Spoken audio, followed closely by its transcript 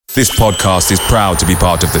This podcast is proud to be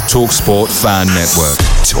part of the TalkSport Fan Network.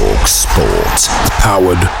 TalkSport.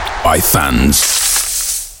 Powered by fans.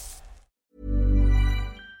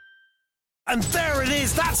 And there it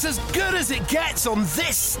is, that's as good as it gets on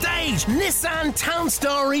this stage. Nissan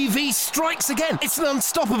Townstar EV strikes again. It's an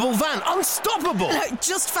unstoppable van, unstoppable.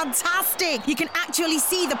 Just fantastic. You can actually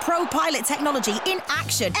see the ProPilot technology in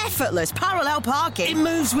action. Effortless parallel parking. It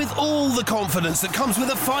moves with all the confidence that comes with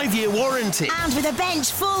a 5-year warranty. And with a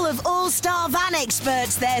bench full of all-star van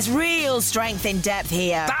experts, there's real strength in depth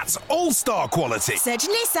here. That's all-star quality. Search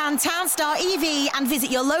Nissan Townstar EV and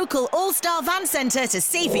visit your local all-star van centre to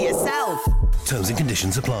see for yourself. Terms and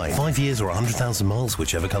conditions apply. 5 years or 100,000 miles,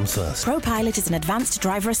 whichever comes first. ProPilot is an advanced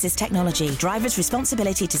driver assist technology. Driver's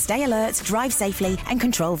responsibility to stay alert, drive safely and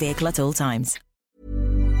control vehicle at all times.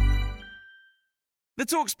 The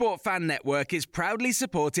TalkSport Fan Network is proudly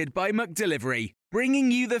supported by McDelivery, bringing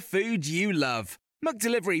you the food you love.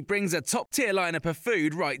 McDelivery brings a top-tier lineup of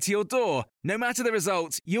food right to your door. No matter the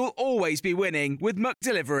result, you'll always be winning with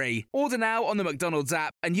McDelivery. Order now on the McDonald's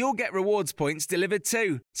app and you'll get rewards points delivered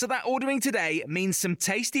too. So that ordering today means some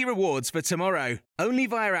tasty rewards for tomorrow. Only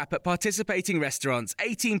via app at participating restaurants.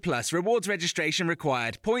 18 plus. Rewards registration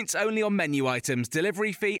required. Points only on menu items.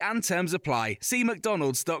 Delivery fee and terms apply. See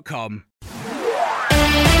mcdonalds.com.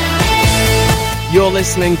 You're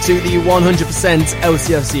listening to the 100%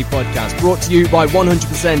 LCFC podcast, brought to you by 100%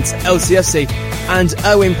 LCFC and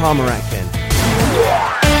Owen Palmer-Atkin.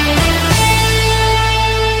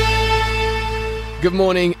 Good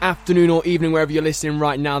morning, afternoon or evening, wherever you're listening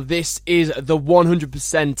right now. This is the 100%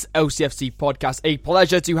 LCFC podcast. A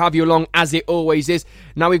pleasure to have you along, as it always is.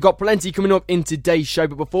 Now, we've got plenty coming up in today's show,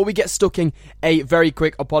 but before we get stuck in, a very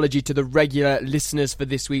quick apology to the regular listeners for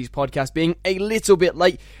this week's podcast being a little bit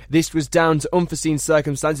late. This was down to unforeseen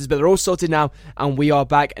circumstances, but they're all sorted now, and we are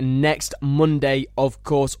back next Monday, of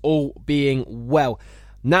course, all being well.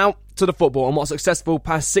 Now, to the football, and what successful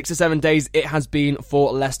past 6 or 7 days it has been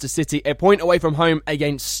for Leicester City. A point away from home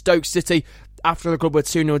against Stoke City after the club were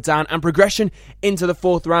 2-0 down, and progression into the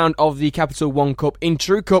fourth round of the Capital One Cup in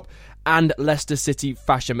true Cup and Leicester City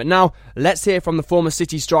fashion. But now, let's hear from the former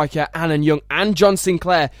City striker Alan Young and John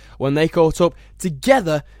Sinclair when they caught up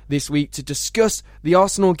together this week to discuss the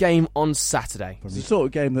Arsenal game on Saturday. It's the sort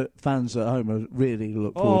of game that fans at home really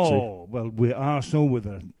look forward to. Oh, well, with Arsenal, with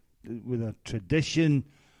a tradition,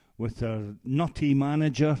 with their nutty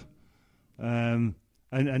manager. And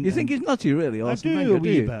you think he's nutty, really? I do a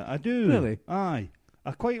wee bit. I do. Really? Aye.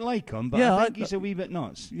 I quite like him, but yeah, I think he's a wee bit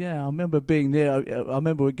nuts. Yeah, I remember being there. I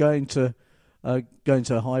remember going to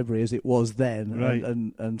Highbury as it was then, right,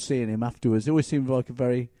 and seeing him afterwards. It always seemed like a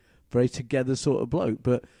very, very together sort of bloke.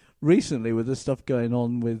 But recently, with the stuff going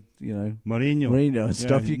on with Mourinho and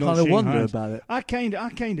stuff, you kind of wonder about it. I kind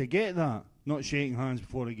of get that, not shaking hands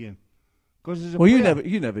before a game. Well, you never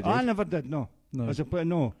did. I never did. No. As a player,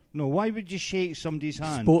 no. Why would you shake somebody's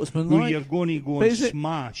hand? Sportsmanlike. Who you're going to go and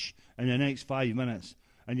smash in the next 5 minutes,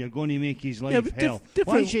 and you're going to make his life hell.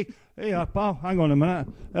 Why shake? Hey, pal, hang on a minute.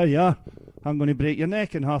 There you are. I'm going to break your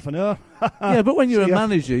neck in half an hour. Yeah, but when you're a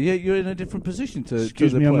manager, you're in a different position to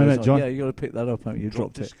Excuse the me a minute, John. Yeah, you got to pick that up, haven't you?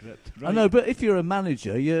 Dropped it. Script. Right. I know, but if you're a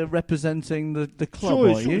manager, you're representing the club,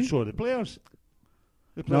 are you? So the players.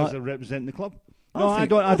 The players are representing the club. No, I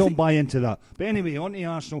don't buy into that. But anyway, on to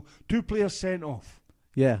Arsenal. 2 players sent off.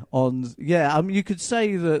 Yeah, you could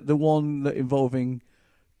say that the one that involving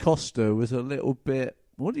Costa was a little bit.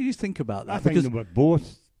 What do you think about that? I think they were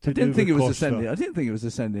both. I didn't think it was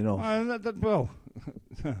a sending off. Well,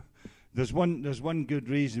 there's one good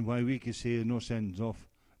reason why we could say no sendings off,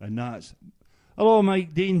 and that's hello,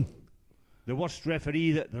 Mike Dean, the worst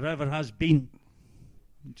referee that there ever has been.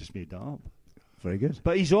 Just made that up. Very good,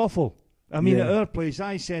 but he's awful. I mean, at our place,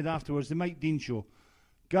 I said afterwards, the Mike Dean show,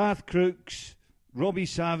 Garth Crooks, Robbie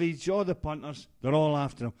Savage, all the punters, they're all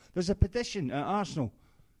after him. There's a petition at Arsenal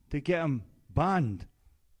to get him banned.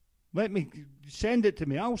 Send it to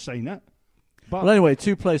me, I'll sign it. But well, anyway,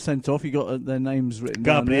 2 players sent off. You got their names written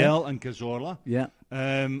down there. Gabriel and Cazorla. Yeah.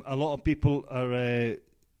 A lot of people are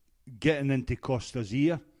getting into Costa's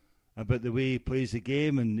ear about the way he plays the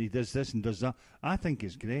game and he does this and does that. I think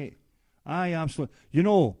it's great. I absolutely...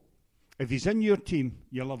 if he's in your team,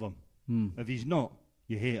 you love him. If he's not,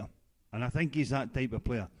 you hate him. And I think he's that type of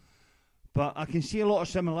player. But I can see a lot of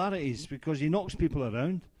similarities because he knocks people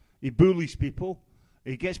around, he bullies people,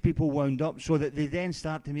 he gets people wound up so that they then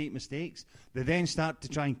start to make mistakes. They then start to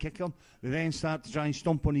try and kick him. They then start to try and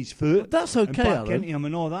stomp on his foot. But that's okay, and back into him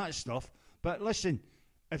and all that stuff. But listen,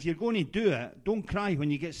 if you're going to do it, don't cry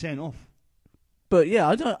when you get sent off. But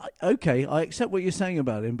yeah, I accept what you're saying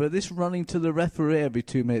about him, but this running to the referee every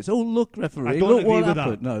 2 minutes. Oh, look, referee, look what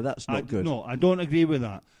happened. That. No, that's not good. No, I don't agree with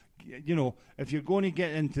that. You know, if you're going to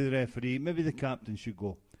get into the referee, maybe the captain should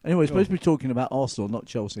go. Anyway, we're supposed to be talking about Arsenal, not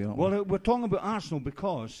Chelsea, aren't we? Well, we're talking about Arsenal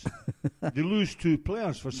because they lose 2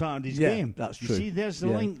 players for Saturday's game. That's true. You see, there's the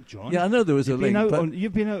link, John. Yeah, I know there was a link.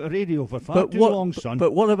 You've been out of radio for far too long, son.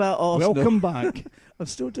 But what about Arsenal? Welcome back. I'm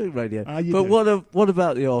still doing radio. But what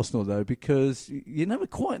about the Arsenal, though? Because you never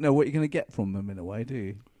quite know what you're going to get from them in a way, do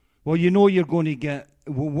you? Well, you know you're going to get...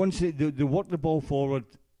 Well, once they work the ball forward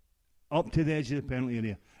up to the edge of the penalty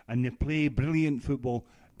area and they play brilliant football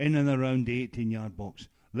in and around the 18-yard box.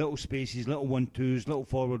 Little spaces, little 1-2s, little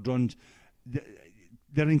forward runs.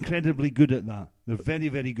 They're incredibly good at that. They're very,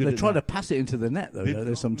 very good at that. They try to pass it into the net, though, don't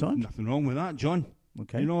they, sometimes? Nothing wrong with that, John.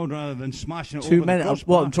 Okay. You know, rather than smashing it too over many. the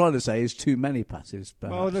crossbar. What I'm trying to say is too many passes,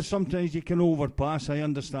 perhaps. Well, there's sometimes you can overpass, I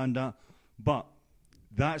understand that. But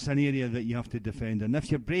that's an area that you have to defend. And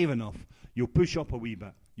if you're brave enough, you'll push up a wee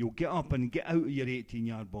bit. You'll get up and get out of your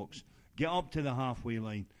 18-yard box. Get up to the halfway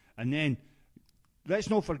line. And then...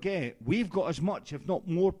 let's not forget, we've got as much, if not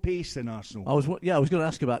more, pace than Arsenal. I was going to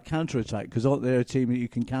ask about counter-attack, because aren't they a team that you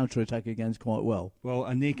can counter-attack against quite well? Well,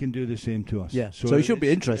 and they can do the same to us. Yeah, so it should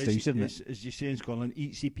be interesting, shouldn't it? As you say in Scotland,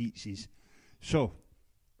 eatsy-peatsies. So,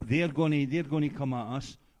 they're going to come at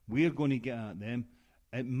us, we're going to get at them.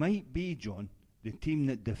 It might be, John, the team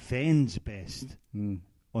that defends best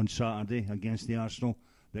on Saturday against the Arsenal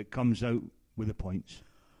that comes out with the points.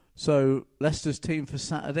 So, Leicester's team for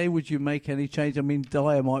Saturday, would you make any change? I mean,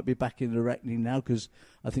 Dyer might be back in the reckoning now because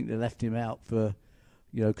I think they left him out for,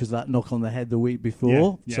 because that knock on the head the week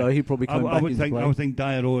before. Yeah. So he probably come back into play. I would think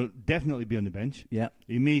Dyer will definitely be on the bench. Yeah.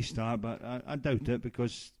 He may start, but I doubt it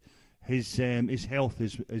because his health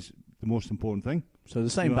is the most important thing. So the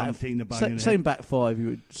same back five, you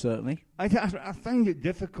would certainly. I find it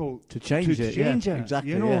difficult to change it.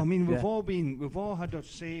 Exactly. I mean, we've all had our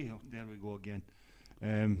say. Oh, there we go again.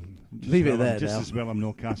 Leave it there just now. As well I'm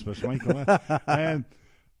no Casper Schmeichel.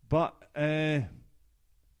 But I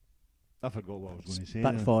forgot what I was going to say.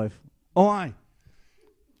 Back five. Oh, aye.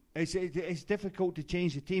 It's difficult to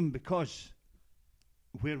change the team because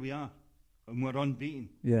where we are and we're unbeaten.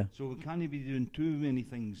 Yeah. So we can't be doing too many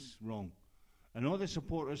things wrong. And all the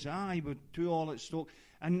supporters, we're 2-2 at Stoke,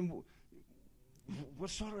 and we're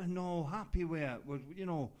sort of not happy with it.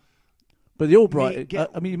 But the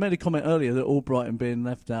Albrighton, you made a comment earlier that Albrighton being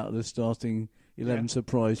left out of the starting 11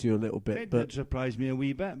 surprised you a little bit. It did surprise me a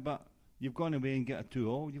wee bit, but you've gone away and get a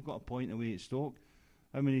 2-2. You've got a point away at Stoke.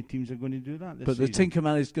 How many teams are going to do that this season? The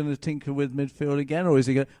Tinkerman is going to tinker with midfield again, or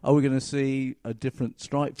are we going to see a different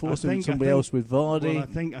strike force and somebody else with Vardy? Well,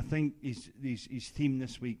 I think his team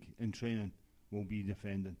this week in training will be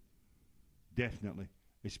defending. Definitely.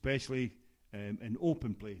 Especially in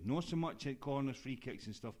open play. Not so much at corners, free kicks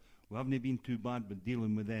and stuff. We haven't been too bad with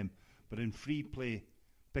dealing with them. But in free play,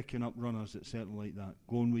 picking up runners, etc. like that,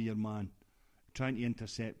 going with your man, trying to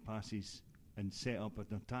intercept passes and set up an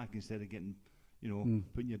attack instead of getting,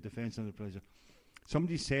 putting your defence under pressure.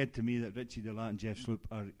 Somebody said to me that Richie Delat and Jeff Sloop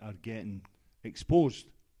are getting exposed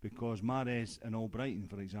because Mahrez and Albrighton,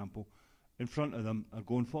 for example, in front of them are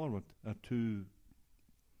going forward, are too,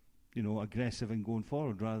 aggressive and going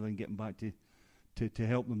forward rather than getting back to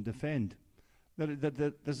help them defend.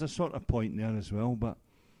 There's a sort of point there as well,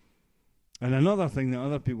 and another thing that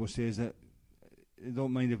other people say is that they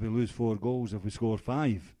don't mind if we lose 4 goals if we score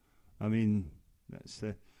 5. I mean, that's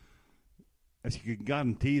if you could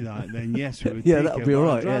guarantee that, then yes, we would. Yeah, that would be all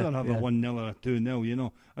right. I'd rather have a 1-0 or a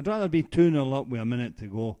 2-0. I'd rather be 2-0 up with a minute to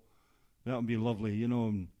go. That would be lovely,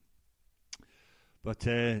 But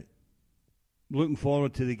looking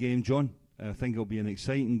forward to the game, John. I think it'll be an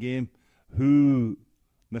exciting game. Who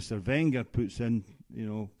Mr. Wenger puts in,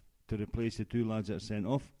 to replace the 2 lads that are sent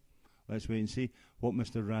off. Let's wait and see. What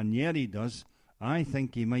Mr. Ranieri does, I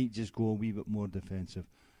think he might just go a wee bit more defensive.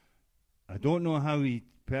 I don't know how he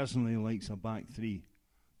personally likes a back 3,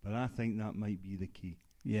 but I think that might be the key.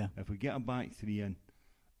 Yeah. If we get a back 3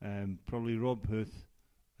 in, probably Rob Huth,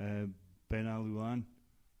 Ben Alouane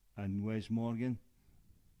and Wes Morgan.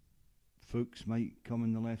 Fuchs might come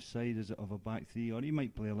on the left side of a back 3, or he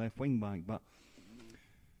might play a left wing back, but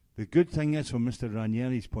the good thing is, from Mr.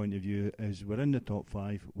 Ranieri's point of view, is we're in the top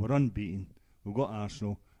 5, we're unbeaten, we've got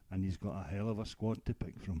Arsenal, and he's got a hell of a squad to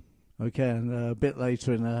pick from. Okay, and a bit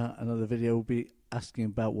later in another video, we'll be asking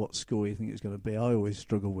about what score you think it's going to be. I always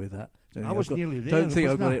struggle with that. I was nearly there. Don't think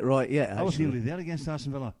I've got it right yet, actually. I was nearly there against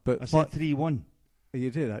Aston Villa. But I said 3-1.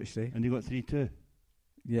 You did, actually. And you got 3-2.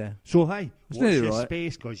 Yeah. So, hi, watch your right.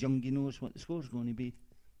 space, because Youngie knows what the score's going to be.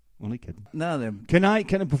 Only kidding. Now then. Can I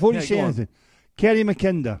before you say anything, Kerry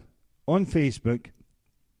McKinder on Facebook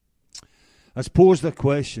has posed a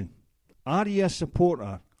question. Are you a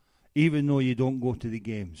supporter even though you don't go to the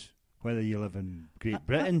games? Whether you live in Great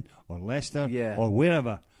Britain or Leicester or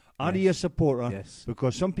wherever. Are you a supporter? Yes.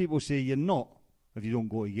 Because some people say you're not if you don't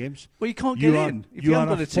go to games. Well, you can't get in. If you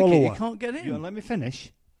haven't got a ticket, you can't get in. Let me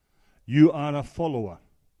finish. You are a follower.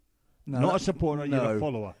 No, not a supporter, you're a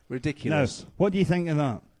follower. Ridiculous. Now, what do you think of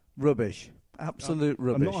that? Rubbish. Absolute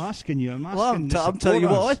rubbish. I'm not asking you. I'm asking I'm telling you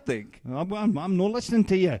what I think. I'm not listening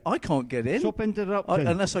to you. I can't get in. Stop interrupting.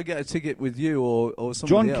 Unless I get a ticket with you or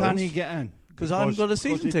somebody else. John, can you get in? Because I haven't got a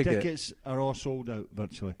season ticket. The tickets are all sold out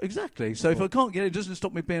virtually. Exactly. So if I can't get in, it doesn't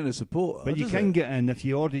stop me being a supporter. But you can get in if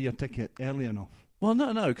you order your ticket early enough. Well,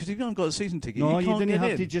 no, because if you haven't got a season ticket, you can't don't get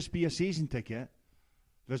have in. to just be a season ticket.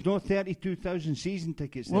 There's no 32,000 season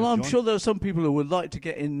tickets there, Well, I'm John. sure there are some people who would like to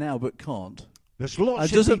get in now but can't. There's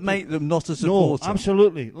lots It doesn't people. make them not a supporter. No,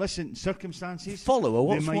 absolutely. Listen, circumstances. Follower,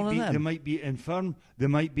 what's one of them? They might be infirm. They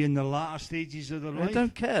might be in the latter stages of their life. I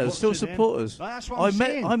don't care. They're still supporters. That's what I'm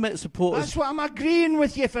saying. I met supporters. That's what I'm agreeing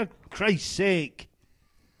with you, for Christ's sake.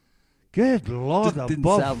 Good Lord Didn't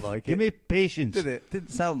above. sound like Give it. me patience. Did it?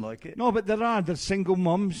 Didn't sound like it. No, but there's single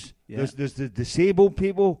mums. Yeah. There's the disabled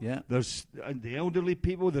people. Yeah. There's the elderly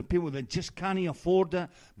people. The people that just can't afford it.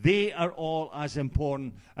 They are all as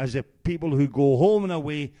important as the people who go home and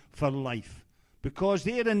away for life. Because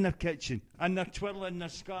they're in their kitchen and they're twirling their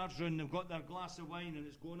scarves around. They've got their glass of wine and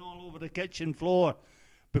it's going all over the kitchen floor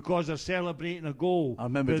because they're celebrating a goal. I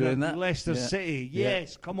remember doing that. Leicester City.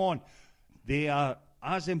 Yes, come on. They are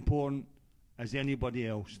as important as anybody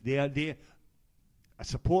else. They are a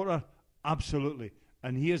supporter, absolutely.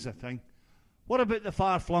 And here's the thing. What about the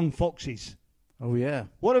far-flung Foxes? Oh, yeah.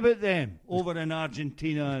 What about them over in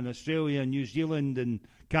Argentina and Australia and New Zealand and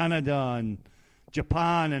Canada and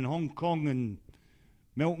Japan and Hong Kong and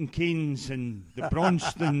Milton Keynes and the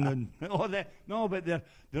Braunston and all that? No, but they're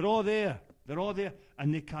all there. They're all there.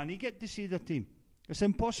 And they can't get to see their team. It's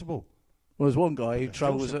impossible. Well, there's one guy who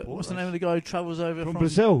travels. What's the name of the guy who travels over from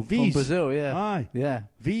Brazil? V's. From Brazil, yeah. Aye. Yeah.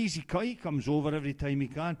 V's, he comes over every time he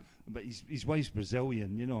can. But his wife's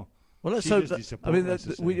Brazilian, you know. Well, let's hope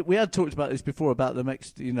that, we had talked about this before about them,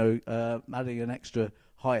 adding an extra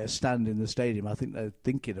higher stand in the stadium. I think they're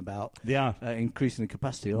thinking about increasing the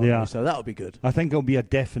capacity, aren't they? So that'll be good. I think it'll be a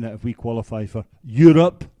definite if we qualify for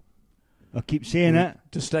Europe. I keep saying it.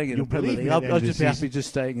 Just staying in the Premier League. I'll just be happy just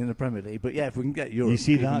staying in the Premier League. But yeah, if we can get Europe, you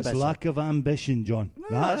see, that's better. lack of ambition, John.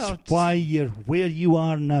 No, that's why you're where you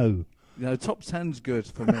are now. Top 10's good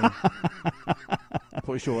for me. I'm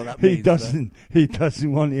pretty sure what that means. He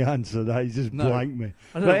doesn't want to answer that. He just blanked me.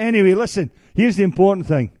 But anyway, listen. Here's the important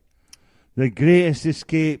thing: the Greatest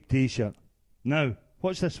Escape T-shirt. Now,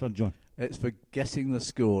 what's this for, John? It's for guessing the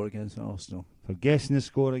score against Arsenal. For guessing the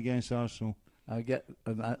score against Arsenal. I get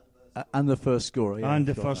and the first scorer. Yeah, and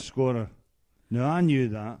the first scorer. No, I knew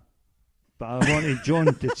that, but I wanted John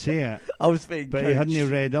to say it. I was thinking, but he hadn't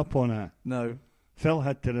read up on it. No. Phil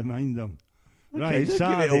had to remind him. Okay, right, don't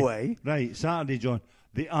Saturday, give it away. Right, Saturday, John.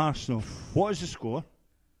 The Arsenal. What is the score?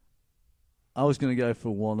 I was going to go for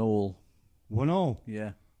 1-1. 1-1?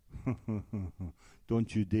 Yeah.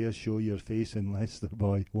 Don't you dare show your face in Leicester,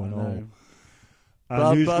 boy. 1-1.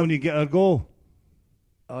 And who's going to get a goal?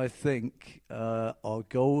 I think our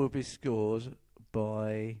goal will be scored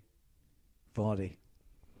by Vardy.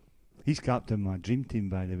 He's captain my dream team,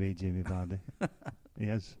 by the way, Jamie Vardy. He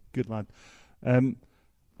is. Good lad. I'm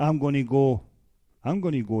going to go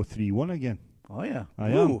 3-1 again. Oh, yeah. I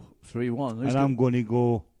am. 3-1. And I'm going to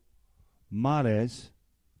go Mahrez,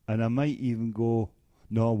 and I might even go...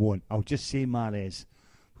 No, I won't. I'll just say Mahrez.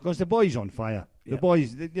 Because the boy's on fire. Yeah. The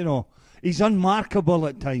boy's, he's unmarkable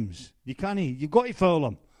at times. You've got to foul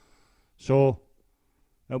him. So,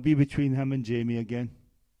 it'll be between him and Jamie again.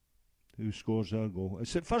 Who scores our goal?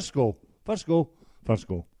 It's the first goal. First goal.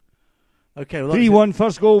 Okay, well, 3-1,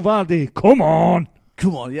 first goal, Vardy. Come on,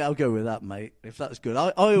 yeah, I'll go with that, mate. If that's good.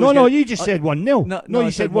 You just said 1-0. No,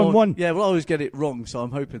 you said 1-1. Yeah, well, I always get it wrong, so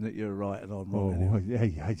I'm hoping that you're right and I'm wrong.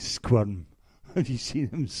 Anyway. I squirm. Have you seen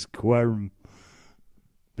him squirm?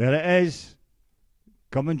 There it is.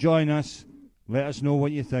 Come and join us. Let us know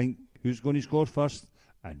what you think. Who's going to score first?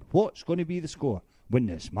 And what's going to be the score? Win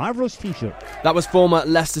this marvellous T-shirt. That was former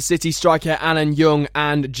Leicester City striker Alan Young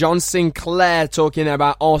and John Sinclair talking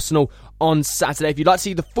about Arsenal on Saturday. If you'd like to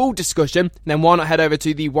see the full discussion, then why not head over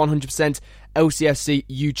to the 100% LCFC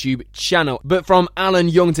YouTube channel. But from Alan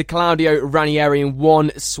Young to Claudio Ranieri in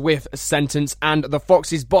one swift sentence, and the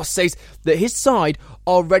Foxes boss says that his side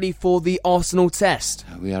are ready for the Arsenal test.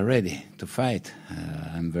 We are ready to fight.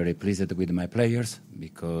 I'm very pleased with my players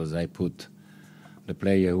because I put the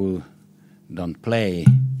player who don't play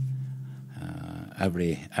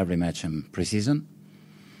every match in pre-season,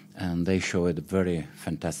 and they showed a very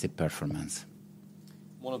fantastic performance.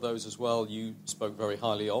 One of those as well you spoke very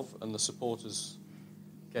highly of, and the supporters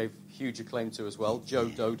gave huge acclaim to as well, Joe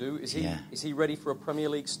Dodoo. Is he ready for a Premier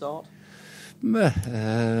League start?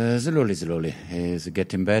 Slowly. He's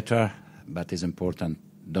getting better, but it's important,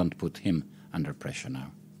 don't put him under pressure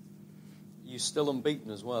now. You're still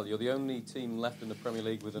unbeaten as well. You're the only team left in the Premier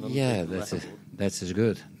League with an unbeaten record. That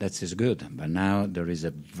is good. But now there is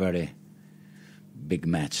a very big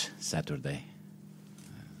match Saturday.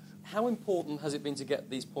 How important has it been to get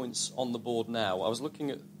these points on the board now? I was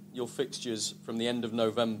looking at your fixtures from the end of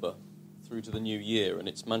November through to the new year, and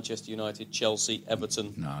it's Manchester United, Chelsea,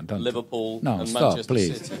 Everton, Liverpool, and Manchester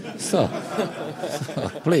City. Stop,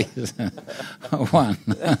 please. One.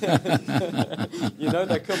 You know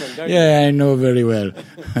they're coming, don't you? Yeah, I know very well.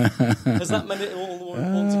 Has that meant it all to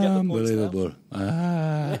get the points unbelievable.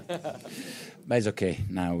 But it's okay.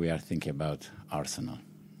 Now we are thinking about Arsenal.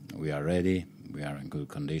 We are ready. We are in good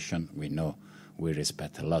condition. We know we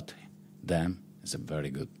respect a lot them. It's a very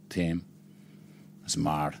good team.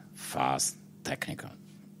 Smart, fast, technical.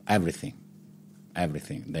 Everything.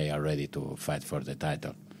 They are ready to fight for the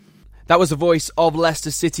title. That was the voice of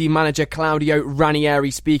Leicester City manager Claudio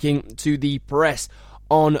Ranieri speaking to the press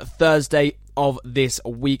on Thursday of this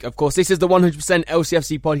week. Of course, this is the 100%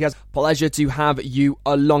 LCFC podcast. Pleasure to have you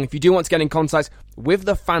along. If you do want to get in contact with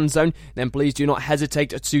the Fan Zone, then please do not hesitate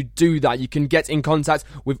to do that. You can get in contact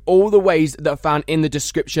with all the ways that are found in the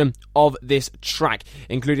description of this track,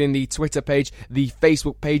 including the Twitter page, the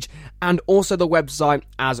Facebook page, and also the website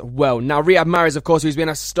as well. Now, Riyad Mahrez, of course, who's been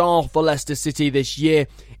a star for Leicester City this year,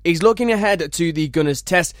 is looking ahead to the Gunners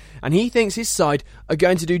test, and he thinks his side are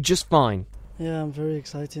going to do just fine. Yeah, I'm very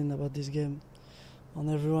excited about this game, and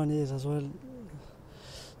everyone is as well.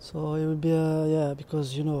 So it will be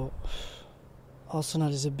because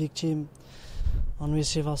Arsenal is a big team, and we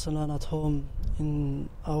receive Arsenal at home in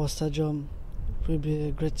our stadium. It will be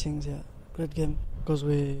a great thing, great game, because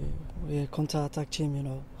we're a counter-attack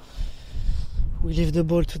team. We leave the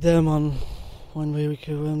ball to them, and when we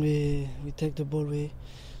take the ball, we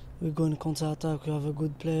go in counter-attack. We have a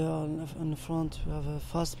good player on the front. We have a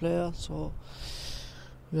fast player, so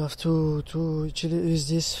we have to use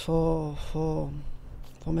this for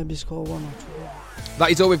maybe score 1 or 2.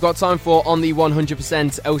 That is all we've got time for on the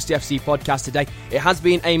 100% LCFC podcast today. It has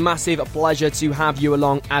been a massive pleasure to have you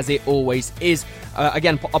along, as it always is.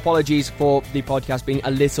 Again, apologies for the podcast being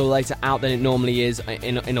a little later out than it normally is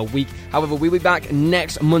in a week. However, we'll be back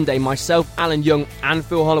next Monday. Myself, Alan Young, and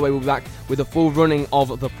Phil Holloway will be back with a full running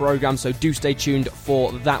of the programme, so do stay tuned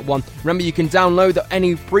for that one. Remember, you can download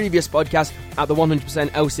any previous podcast at the 100%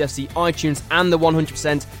 LCFC iTunes and the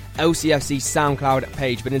 100% LCFC SoundCloud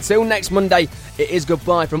page. But until next Monday, it is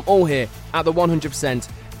goodbye from all here at the 100%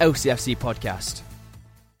 LCFC podcast.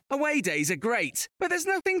 Away days are great, but there's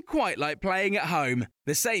nothing quite like playing at home.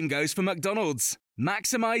 The same goes for McDonald's.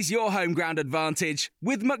 Maximise your home ground advantage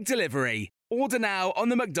with McDelivery. Order now on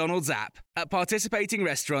the McDonald's app. At participating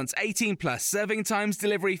restaurants, 18 plus serving times,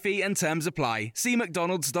 delivery fee and terms apply. See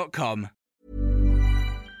mcdonalds.com.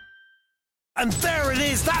 And there it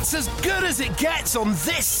is, that's as good as it gets on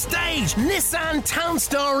this stage. Nissan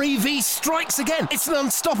Townstar EV strikes again. It's an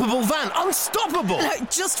unstoppable van, unstoppable.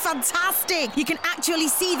 Just fantastic. You can actually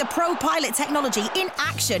see the ProPilot technology in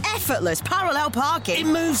action. Effortless parallel parking.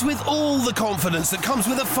 It moves with all the confidence that comes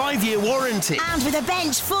with a 5-year warranty. And with a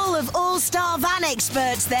bench full of all-star van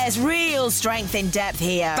experts, there's real strength in depth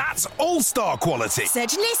here. That's all-star quality.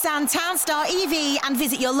 Search Nissan Townstar EV and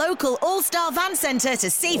visit your local all-star van centre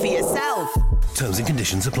to see for yourself. Terms and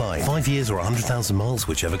conditions apply. 5 years or 100,000 miles,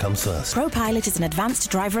 whichever comes first. ProPilot is an advanced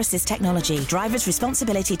driver assist technology. Driver's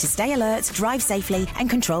responsibility to stay alert, drive safely, and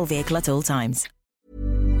control vehicle at all times.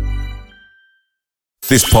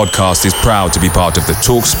 This podcast is proud to be part of the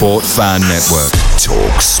TalkSport Fan Network.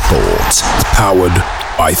 TalkSport.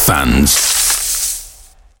 Powered by fans.